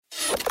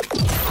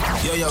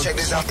Yo, check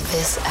this out.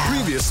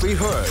 Previously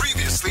heard.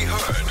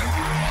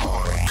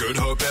 Good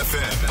Hope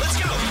FM.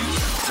 Let's go.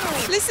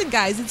 Listen,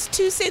 guys, it's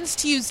 2 Cents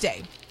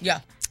Tuesday. Yeah.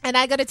 And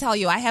I got to tell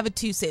you, I have a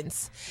 2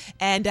 cents.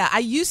 And I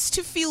used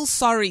to feel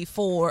sorry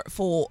for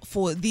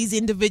these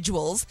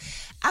individuals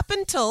up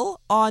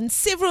until on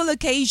several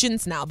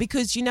occasions now,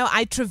 because, you know,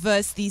 I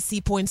traverse these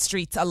Sea Point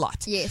streets a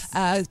lot. Yes.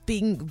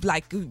 Being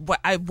like,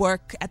 I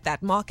work at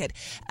that market.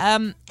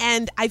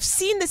 And I've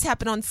seen this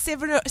happen on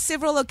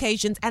several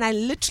occasions. And I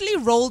literally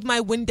rolled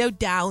my window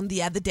down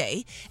the other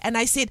day and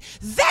I said,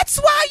 that's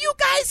why you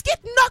guys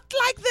get knocked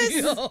like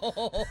this.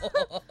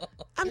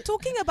 I'm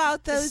talking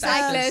about those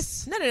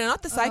cyclists. No,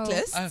 not the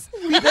cyclists.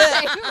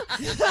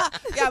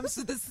 Yeah,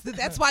 so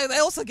that's why they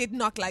also get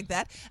knocked like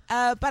that.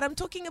 But I'm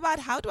talking about,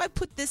 how do I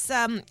put this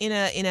in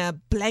a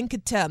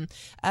blanket term?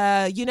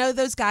 You know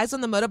those guys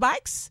on the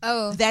motorbikes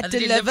that the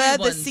deliver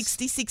the ones.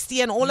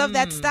 60/60 and all of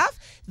that stuff?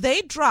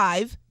 They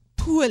drive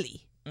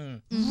poorly.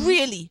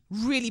 Really,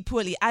 really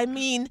poorly. I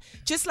mean,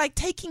 just like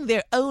taking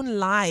their own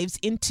lives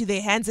into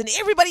their hands and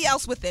everybody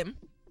else with them.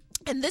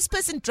 And this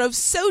person drove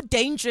so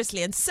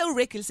dangerously and so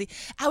recklessly.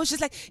 I was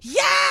just like,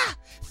 yeah,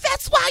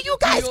 that's why you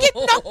guys get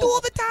knocked all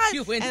the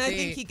time. And I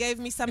think he gave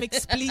me some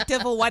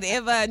expletive or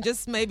whatever and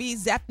just maybe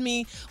zapped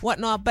me,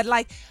 whatnot. But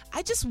like,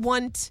 I just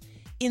want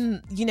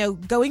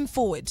going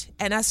forward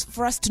and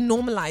for us to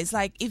normalize,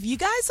 like, if you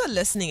guys are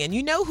listening and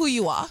you know who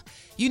you are,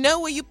 you know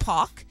where you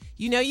park,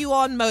 you know you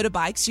are on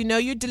motorbikes, you know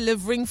you're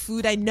delivering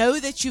food, I know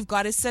that you've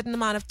got a certain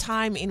amount of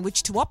time in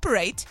which to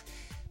operate,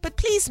 but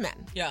please,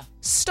 man,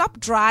 stop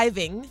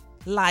driving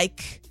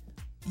like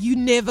you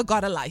never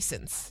got a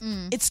license.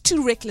 It's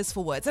too reckless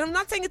for words. And I'm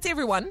not saying it's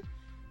everyone,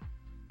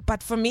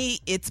 but for me,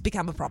 it's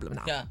become a problem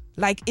now. Yeah.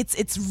 Like, it's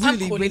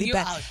really, really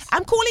bad. Out.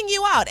 I'm calling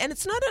you out. And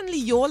it's not only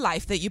your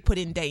life that you put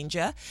in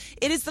danger.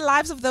 It is the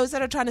lives of those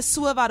that are trying to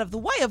swerve out of the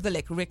way of the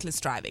reckless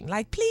driving.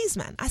 Like, please,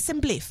 man,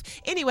 assemblief.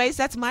 Anyways,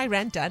 that's my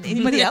rant done.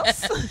 Anybody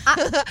else?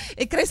 I've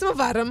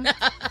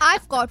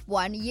got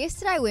one.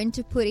 Yesterday I went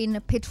to put in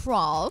a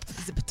Petrol.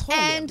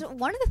 And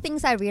one of the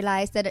things I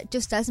realized that it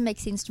just doesn't make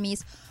sense to me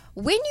is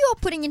when you're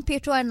putting in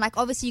petrol and like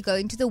obviously you go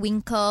into the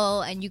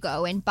Winkle and you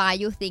go and buy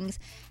your things,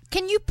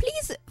 can you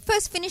please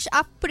first finish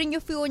up putting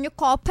your fuel in your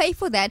car, pay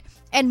for that,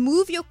 and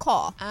move your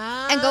car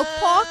and go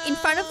park in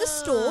front of the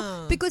store,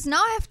 because now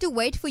I have to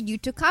wait for you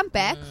to come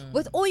back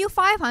with all your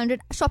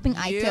 500 shopping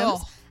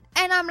items.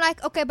 And I'm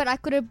like, okay, but I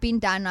could have been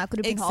done. I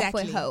could have been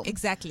halfway home.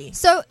 Exactly.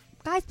 So,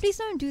 guys, please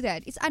don't do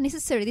that. It's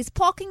unnecessary. There's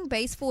parking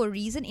base for a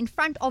reason in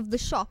front of the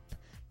shop.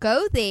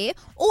 Go there,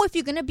 or if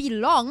you're going to be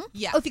long, or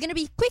if you're going to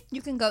be quick,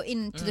 you can go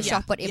into the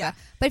shop, whatever. Yeah.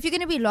 But if you're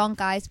going to be long,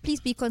 guys, please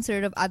be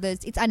considerate of others.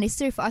 It's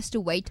unnecessary for us to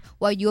wait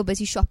while you're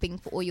busy shopping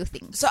for all your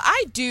things. So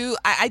I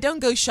don't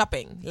go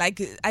shopping.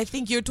 Like, I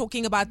think you're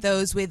talking about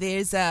those where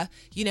there's a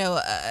little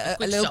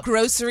shop,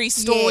 grocery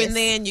store in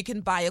there, and you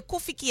can buy a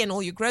coffee and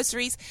all your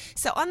groceries.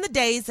 So on the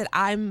days that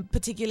I'm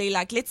particularly,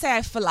 like, let's say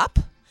I fill up,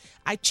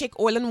 I check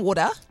oil and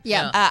water.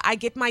 I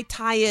get my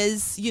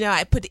tires,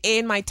 I put air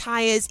in my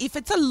tires. If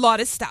it's a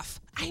lot of stuff,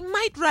 I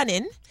might run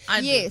in,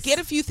 get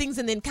a few things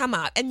and then come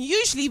out. And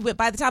usually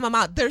by the time I'm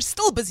out, they're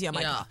still busy on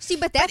my car. See,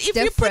 but that's if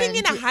different. You're putting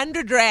in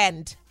 100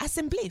 rand,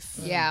 assemblif.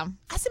 Yeah.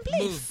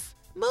 Assemblif.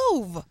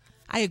 Move.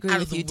 I agree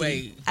with you,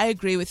 Dee. I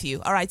agree with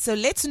you. All right, so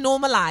let's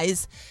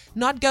normalize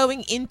not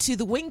going into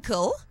the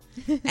Winkle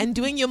and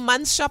doing your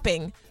month's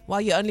shopping while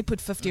you only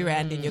put 50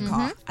 rand in your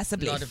car.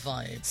 Assemblif. Not a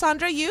vibe.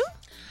 Sandra, you?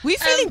 We're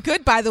feeling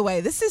good, by the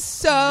way. This is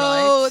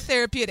so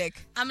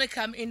therapeutic. I'm going to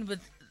come in with,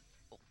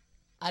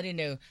 I don't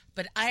know,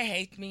 but I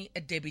hate me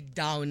a Debbie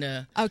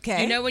Downer.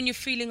 Okay. You know when you're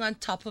feeling on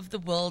top of the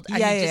world and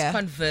you're just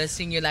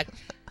conversing, you're like,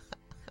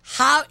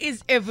 how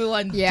is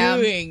everyone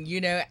doing?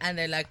 And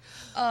they're like,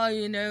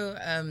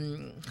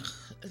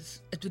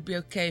 it would be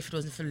okay if it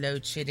wasn't for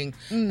load shedding.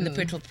 And the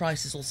petrol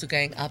price is also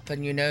going up.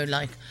 And,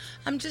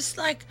 I'm just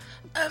like,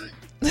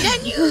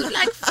 can you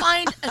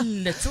find a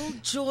little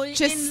joy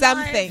just in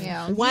something,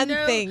 life? One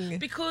thing.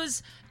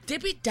 Because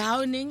Debbie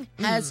Downing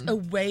has a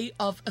way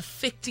of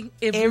affecting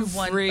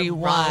everyone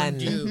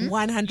around you.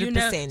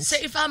 100%. So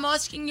if I'm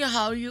asking you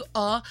how you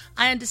are,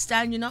 I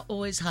understand you're not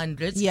always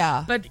hundreds.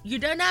 Yeah. But you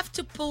don't have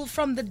to pull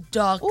from the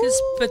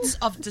darkest pits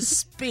of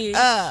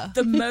despair,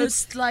 the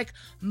most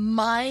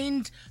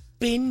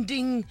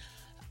mind-bending,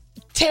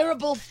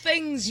 terrible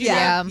things, you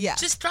know. Yeah.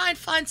 Just try and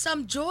find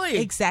some joy.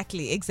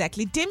 Exactly.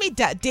 Debbie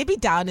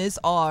Downers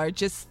are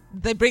just,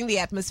 they bring the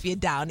atmosphere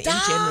down in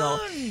general.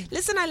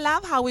 Listen, I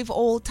love how we've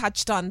all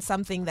touched on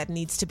something that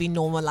needs to be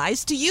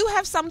normalized. Do you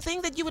have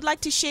something that you would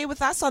like to share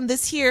with us on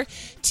this here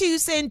 2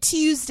 Cent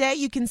Tuesday?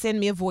 You can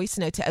send me a voice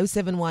note to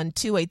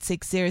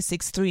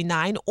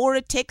 071-286-0639 or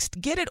a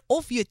text. Get it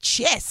off your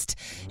chest.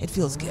 It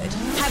feels good.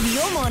 Have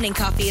your morning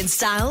coffee in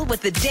style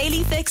with the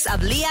daily fix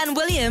of Leigh-Anne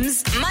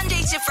Williams, Monday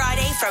to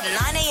Friday from 9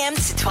 a.m.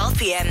 to 12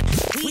 p.m.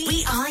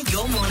 We are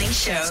your morning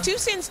show. It's 2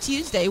 Cents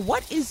Tuesday.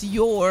 What is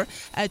your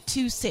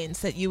 2 cents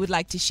that you would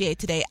like to share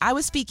today. I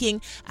was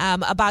speaking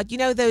about,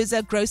 those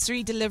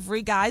grocery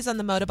delivery guys on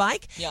the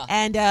motorbike. Yeah.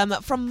 And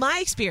from my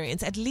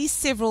experience, at least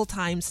several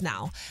times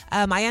now,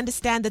 I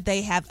understand that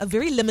they have a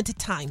very limited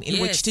time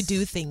in which to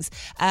do things.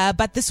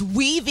 But this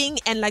weaving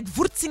and like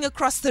wurtzing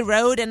across the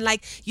road and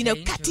like,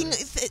 cutting,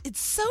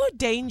 it's so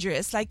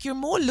dangerous. Like you're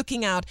more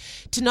looking out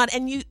to not,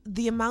 and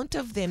the amount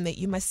of them that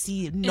you must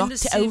see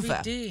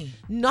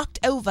knocked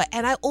over.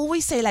 And I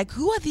always say, like,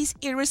 who are these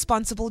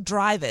irresponsible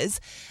drivers?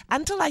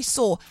 Until I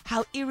saw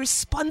how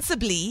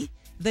irresponsibly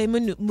they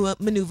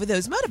maneuver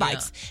those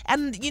motorbikes. Yeah.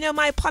 And,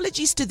 my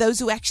apologies to those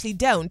who actually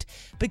don't.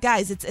 But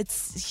guys,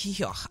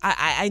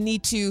 I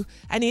need to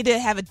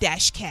have a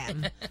dash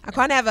cam. I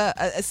can't have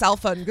a cell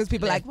phone because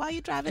people are like, why are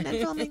you driving and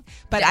filming?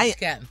 But I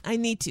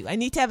need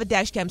to have a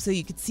dash cam so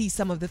you could see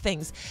some of the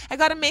things. I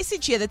got a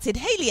message here that said,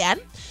 hey,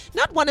 Leigh-Anne,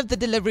 not one of the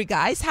delivery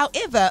guys.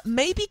 However,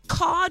 maybe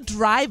car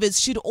drivers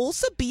should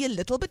also be a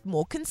little bit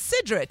more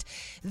considerate.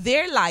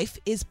 Their life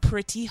is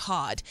pretty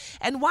hard.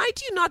 And why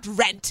do you not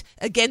rant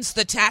against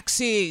the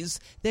taxi?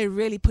 They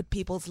really put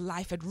people's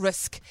life at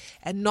risk,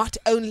 and not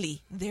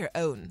only their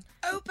own.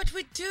 Oh, but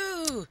we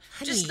do.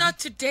 Honey, just not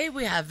today.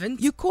 We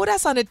haven't. You caught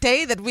us on a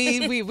day that we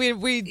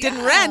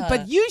didn't rant,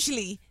 but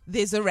usually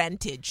there's a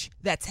rantage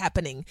that's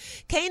happening.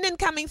 Kanan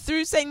coming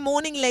through saying,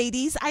 morning,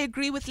 ladies. I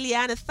agree with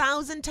Leigh-Anne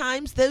 1,000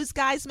 times. Those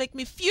guys make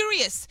me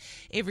furious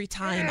every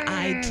time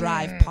I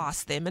drive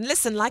past them. And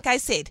listen, like I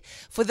said,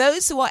 for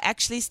those who are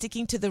actually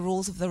sticking to the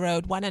rules of the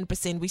road,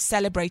 100%, we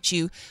celebrate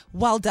you.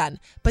 Well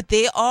done. But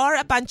there are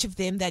a bunch of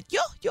them that,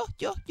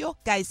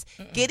 guys,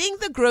 getting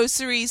the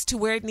groceries to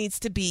where it needs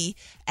to be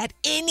at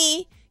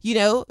any,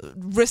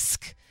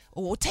 risk,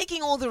 or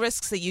taking all the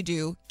risks that you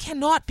do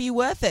cannot be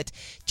worth it.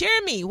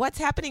 Jeremy, what's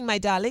happening, my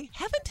darling?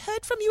 Haven't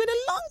heard from you in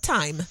a long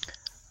time.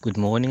 Good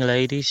morning,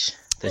 ladies.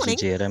 This Morning.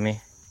 is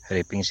Jeremy,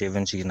 rapping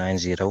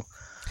 7690.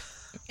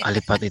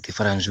 Alipat iti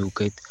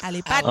Franzoekheid.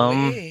 Alipat.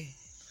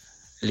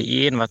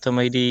 Leigh-Anne, wat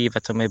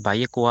my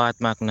baie kwaad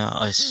maak na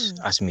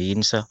as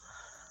mense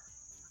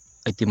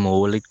uit die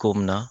mall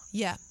uitkom na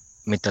Ja.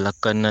 met hulle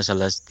kinders,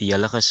 hulle die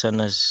hele gesin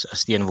is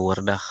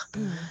teenwoordig.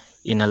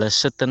 En hulle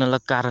sit in hulle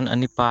kar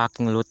in die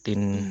parking lot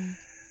en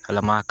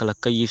hulle maak hulle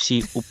KFC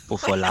op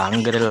of hulle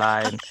hangere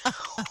line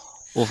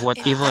of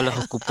whatever hulle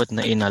gekoop het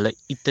en hulle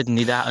eet dit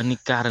nie daar in die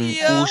kar en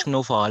koos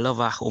nou vir hulle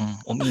wag om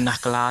eendag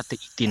klaar te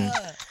eet en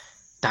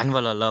dan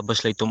wil hulle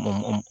besluit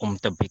om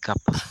te pick up.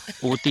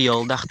 Oor die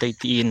hele dag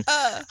tyd en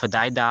vir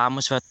daai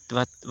dames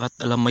wat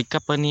hulle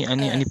make-up in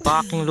die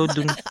parking lot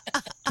doen.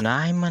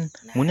 Nee man,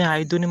 moenie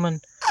hy doen nie man.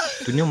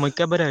 Doen jou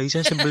make-up by die huis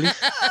asseblief.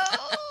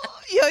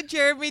 Yo,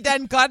 Jeremy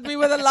done got me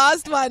with the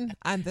last one.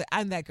 I'm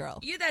that girl.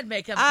 You that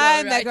makeup girl,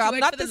 I'm right? that girl. You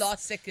wait for the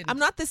last second. I'm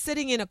not the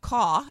sitting in a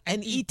car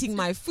and eating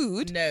my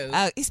food.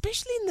 No.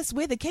 Especially in this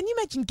weather. Can you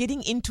imagine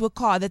getting into a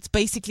car that's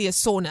basically a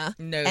sauna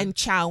and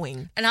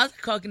chowing? And how's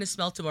the car going to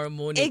smell tomorrow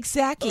morning?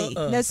 Exactly.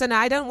 No, so now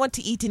I don't want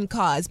to eat in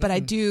cars, but I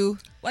do.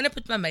 When I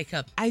put my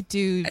makeup. I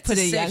do That's put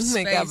a a young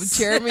safe makeup. space.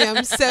 Jeremy,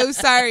 I'm so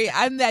sorry.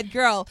 I'm that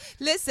girl.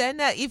 Listen,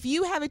 if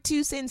you have a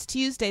 2 Cents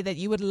Tuesday that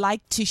you would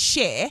like to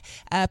share,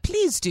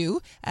 please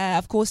do.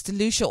 Of course,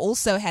 Delucia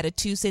also had a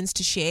 2 cents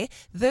to share.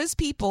 Those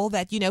people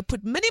that,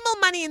 put minimal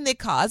money in their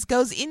cars,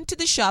 goes into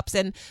the shops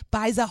and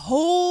buys a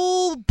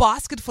whole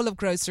basket full of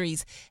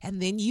groceries,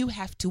 and then you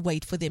have to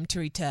wait for them to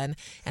return.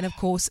 And of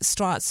course,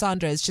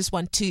 Sandra is just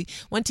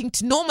wanting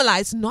to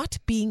normalize not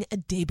being a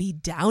Debbie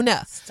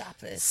Downer.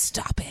 Stop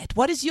it.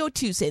 What is your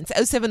 2 cents?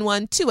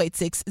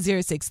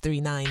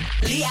 071-286-0639.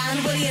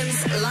 Leigh-Anne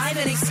Williams, live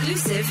and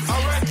exclusive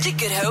to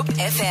Good Hope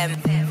FM.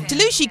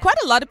 Delushi, quite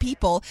a lot of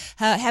people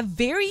have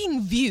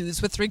varying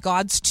views with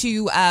regards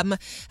to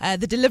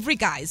the delivery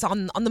guys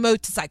on the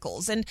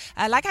motorcycles. And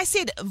like I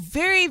said,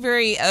 very,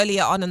 very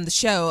earlier on in the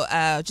show,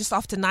 just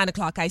after 9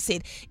 o'clock, I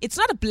said, it's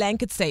not a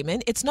blanket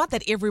statement. It's not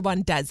that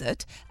everyone does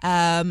it.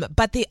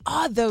 But there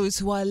are those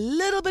who are a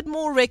little bit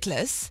more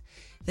reckless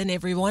than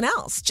everyone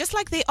else. Just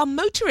like there are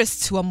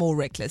motorists who are more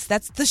reckless.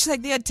 That's just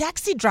like there are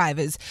taxi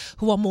drivers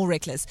who are more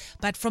reckless.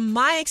 But from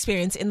my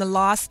experience in the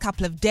last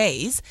couple of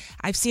days,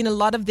 I've seen a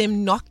lot of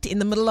them knocked in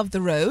the middle of the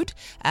road.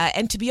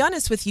 And to be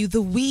honest with you,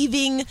 the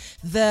weaving,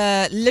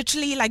 the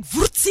literally like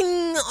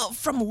wurtzing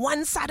from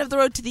one side of the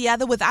road to the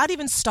other without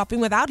even stopping,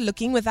 without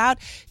looking, without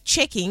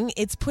checking,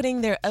 it's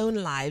putting their own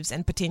lives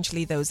and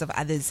potentially those of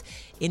others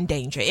in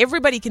danger.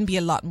 Everybody can be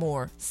a lot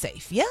more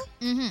safe, yeah?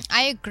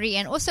 I agree.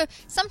 And also,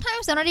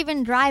 sometimes they're not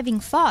even driving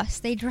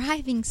fast. They're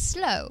driving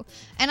slow.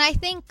 And I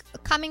think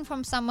coming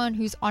from someone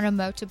who's on a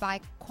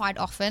motorbike quite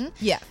often,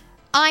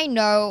 I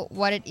know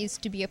what it is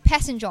to be a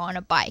passenger on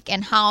a bike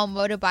and how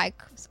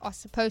motorbikes are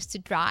supposed to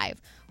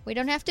drive. We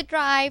don't have to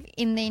drive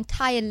in the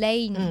entire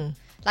lane.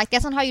 Like,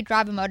 that's not how you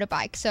drive a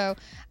motorbike. So,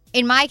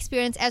 in my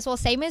experience as well,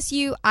 same as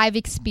you, I've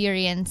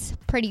experienced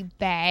pretty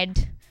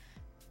bad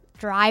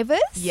drivers.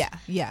 Yeah.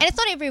 And it's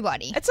not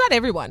everybody. It's not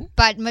everyone.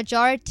 But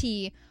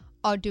majority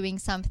are doing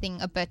something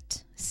a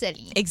bit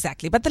silly.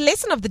 Exactly. But the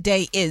lesson of the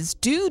day is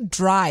do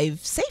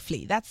drive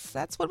safely.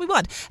 That's what we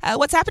want.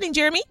 What's happening,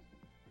 Jeremy?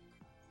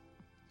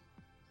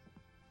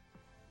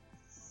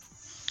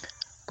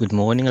 Good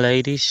morning,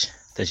 ladies.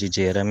 This is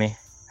Jeremy,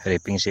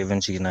 rapping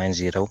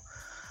 7690.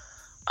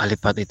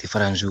 Alipad iti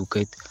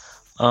Franzoekheid.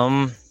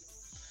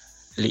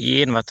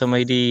 Leigh-Anne,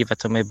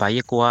 wat my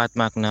baie kwaad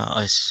maak na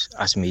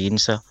as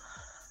mense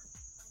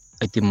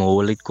uit die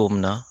mall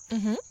uitkom na.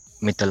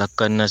 Met hulle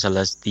kinders,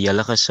 die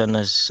hele gesin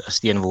is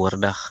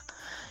teenwoordig.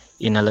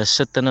 En hulle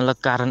sit in hulle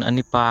kar in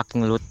die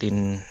parking lot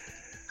en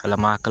hulle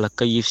maak hulle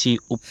KFC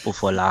op of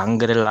hulle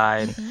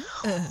hanggrillyn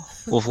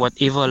of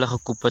whatever hulle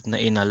gekoop het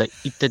en hulle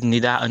eet dit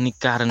nie daar in die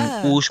kar en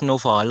oes nou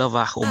vir hulle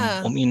wag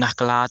om eendag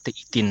klaar te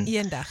eet en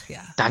Eendag,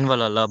 ja. dan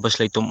wil hulle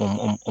besluit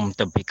om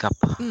te pick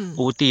up.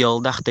 Oor die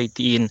hele dag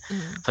tyd en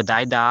vir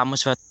daai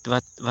dames wat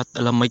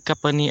hulle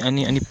make-up in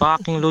die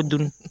parking lot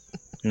doen.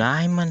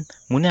 Nee man,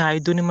 moenie hy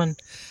doen nie man.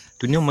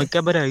 Doen jou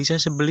make-up by die huis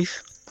asseblief.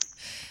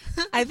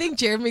 I think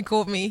Jeremy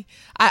caught me.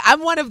 I'm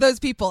one of those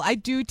people. I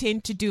do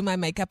tend to do my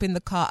makeup in the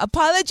car.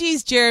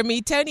 Apologies,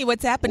 Jeremy. Tony,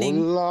 what's happening?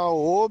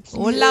 Hola.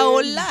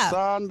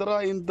 Sandra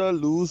in the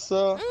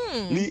loser.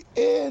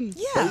 Leigh-Anne,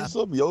 Ja. wys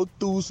op jou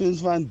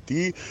toesens van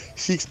die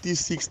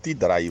 60-60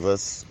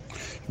 drivers.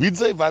 Weet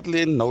jy wat,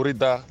 Leigh-Anne, nou die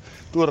dag?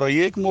 Toe ry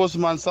ek mos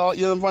man, sal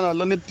een van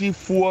hulle net die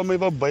voor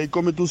my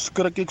verbykom en toe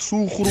skrik ek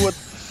so groot.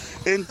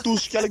 En toe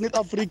skel ek net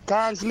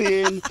Afrikaans,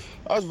 Leigh-Anne.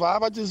 As waar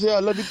wat jy sê,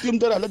 hulle die team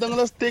daar, hulle ding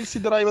hulle is taxi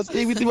drivers.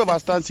 Ek weet nie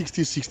waar staan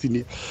 60-60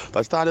 nie.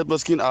 Daar staan dit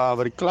miskien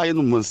vir die klein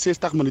om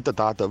 60 minute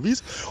data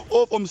wees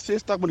of om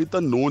 60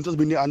 minute nonsens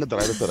met die ander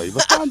drivers te ry.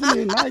 Wat staan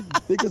jy nee,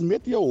 ek is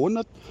met jou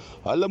 100.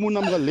 Hulle moet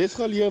nou les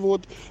geleer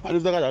word en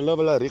as dan hulle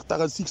wil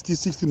regtig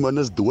 60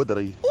 minutes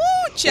doodry.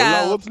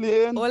 Ciao.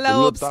 Leigh-Anne. Hola,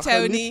 hopes,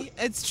 Tony.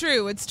 It's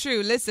true.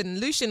 Listen,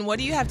 Lucian, what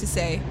do you have to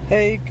say?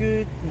 Hey,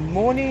 good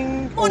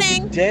morning. Or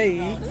Morning. good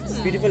day,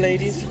 beautiful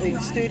ladies in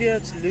studio.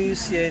 It's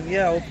Lucy, and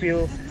yeah, I hope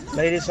you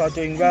ladies are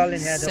doing well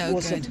and had So an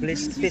awesome, good.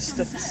 blessed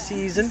festive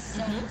season.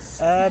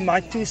 My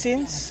 2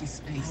 cents.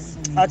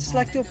 I'd just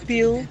like to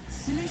appeal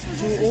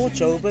to all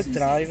Joburg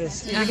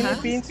drivers. If you're going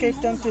to be in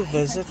Cape Town to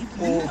visit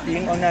or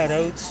being on our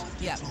roads,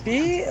 Yeah.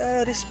 be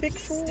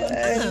respectful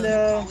and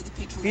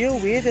be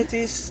aware that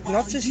there's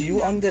not just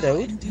you on the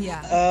road.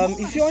 Yeah.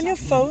 If you're on your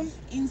phone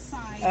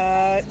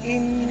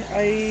in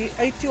a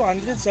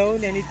 80-100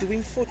 zone and you're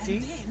doing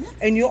 40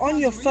 and you're on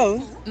your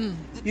phone,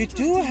 you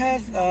do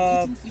have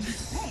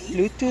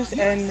Bluetooth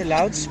and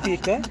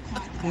loudspeaker,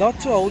 not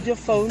to hold your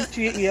phone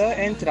to your ear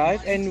and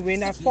drive. And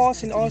when I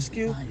pass and ask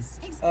you,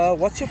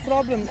 what's your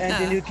problem? And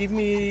then you give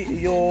me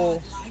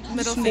your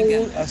Middle small,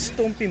 finger.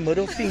 stumpy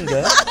middle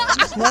finger.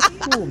 It's not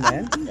cool,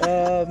 man.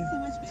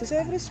 Just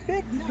have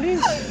respect,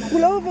 please.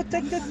 Pull over,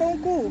 take that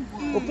phone call.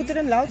 Or put it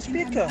in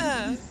loudspeaker.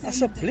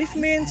 Asseblief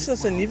mense,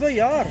 is 'n nuwe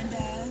jaar.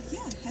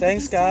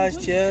 Thanks guys,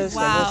 cheers.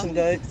 Wow. Have a awesome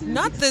day.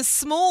 Not the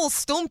small,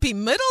 stumpy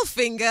middle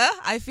finger.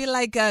 I feel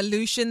like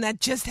Lucian, that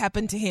just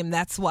happened to him.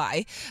 That's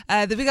why.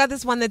 Then we got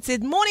this one that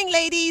said, "Morning,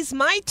 ladies.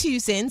 My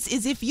 2 cents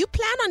is if you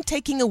plan on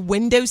taking a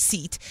window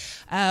seat,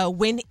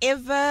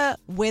 whenever,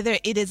 whether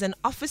it is an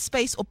office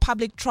space or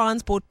public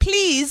transport,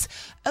 please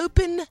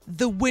open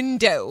the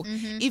window.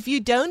 If you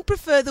don't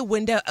prefer the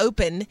window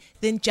open,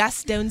 then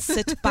just don't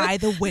sit by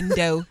the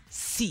window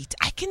seat."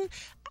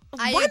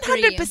 I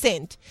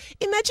 100%.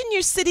 Imagine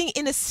you're sitting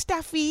in a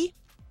stuffy,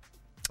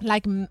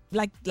 like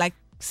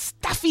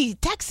stuffy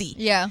taxi.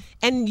 Yeah.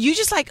 And you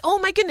just like, oh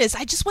my goodness,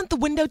 I just want the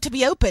window to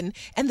be open.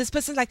 And this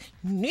person's like,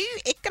 no,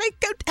 ek kry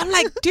koud. I'm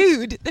like,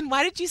 dude, then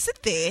why did you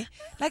sit there?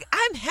 Like,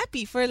 I'm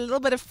happy for a little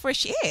bit of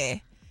fresh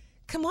air.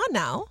 Come on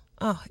now.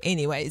 Oh,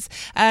 anyways.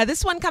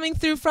 This one coming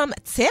through from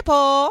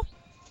Tsepo.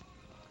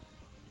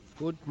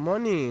 Good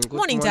morning. Good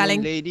Morning,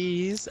 darling.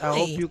 ladies. I Hi.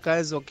 hope you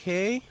guys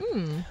okay.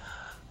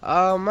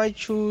 My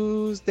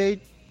Tuesday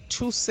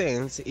 2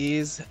 cents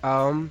is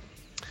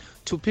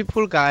to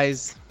people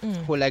guys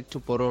who like to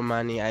borrow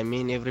money. I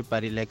mean,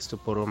 everybody likes to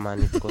borrow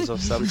money because of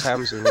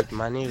sometimes you need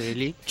money,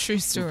 really True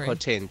story.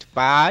 important.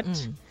 But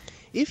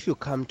if you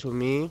come to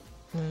me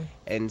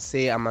and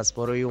say I must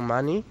borrow you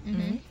money,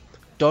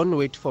 don't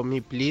wait for me,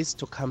 please,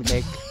 to come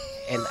back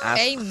and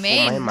ask for my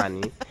Amen.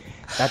 money.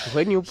 That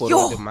when you borrow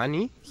Yo. the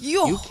money,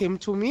 Yo. you came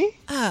to me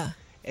Ah,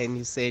 and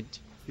you said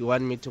you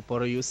want me to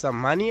borrow you some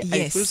money.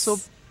 I feel Yes. so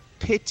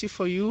petty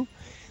for you.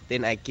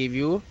 Then I give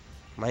you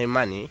my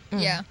money.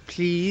 Yeah.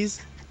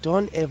 Please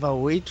don't ever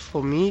wait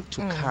for me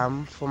to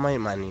come for my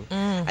money.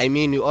 I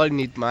mean, we all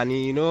need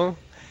money, you know.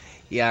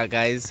 Yeah,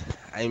 guys.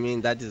 I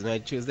mean, that is my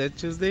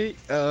Tuesday.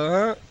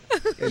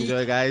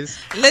 Enjoy, guys.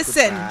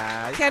 listen,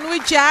 Goodbye. can we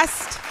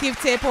just give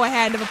Tepo a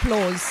hand of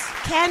applause?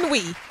 Can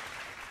we?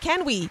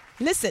 Can we?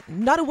 Listen,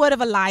 not a word of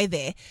a lie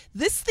there.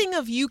 This thing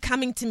of you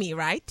coming to me,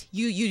 right?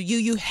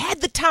 You had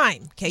the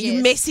time, okay? You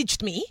Yes.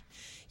 messaged me.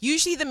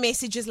 Usually the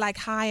message is like,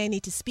 hi, I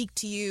need to speak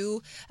to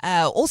you.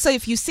 Also,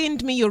 if you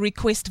send me your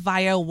request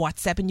via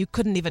WhatsApp and you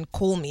couldn't even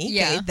call me,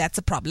 okay, Yeah. that's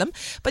a problem.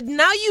 But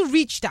now you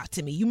reached out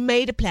to me. You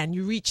made a plan.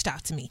 You reached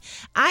out to me.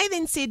 I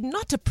then said,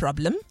 not a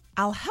problem.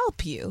 I'll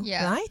help you,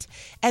 Yeah. right?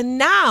 And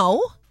now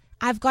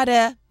I've got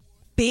to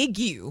beg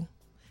you.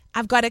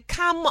 I've got to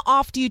come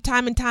after you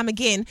time and time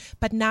again.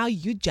 But now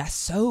you're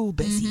just so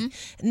busy.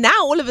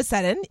 Now, all of a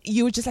sudden,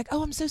 you were just like,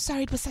 oh, I'm so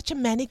sorry. It was such a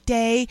manic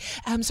day.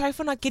 I'm sorry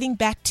for not getting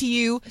back to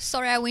you.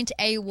 Sorry, I went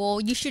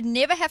AWOL. You should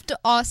never have to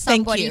ask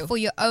somebody for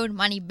your own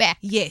money back.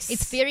 Yes.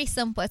 It's very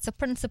simple. It's a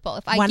principle.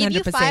 If I give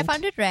you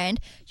 500 Rand,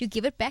 you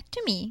give it back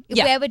to me. If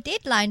we have a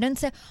deadline, don't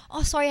say,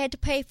 oh, sorry, I had to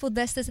pay for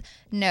this.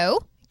 No.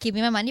 Give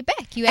me my money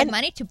back. You had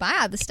money to buy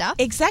other stuff.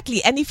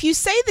 Exactly. And if you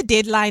say the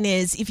deadline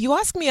is, if you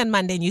ask me on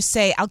Monday and you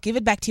say, I'll give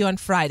it back to you on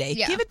Friday,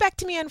 give it back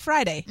to me on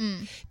Friday.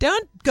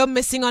 Don't go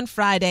missing on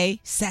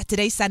Friday,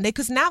 Saturday, Sunday,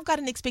 because now I've got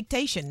an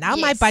expectation. Now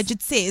my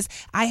budget says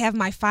I have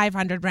my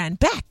 500 Rand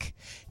back.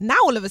 Now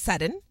all of a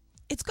sudden,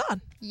 it's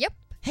gone. Yep.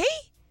 Hey,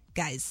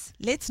 guys,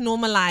 let's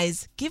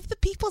normalize. Give the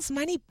people's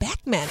money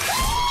back, man.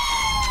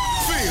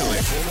 Feel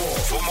it.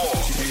 For more,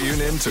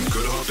 tune in to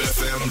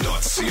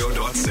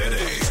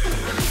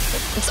goodhopefm.co.za.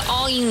 It's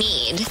all you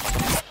need.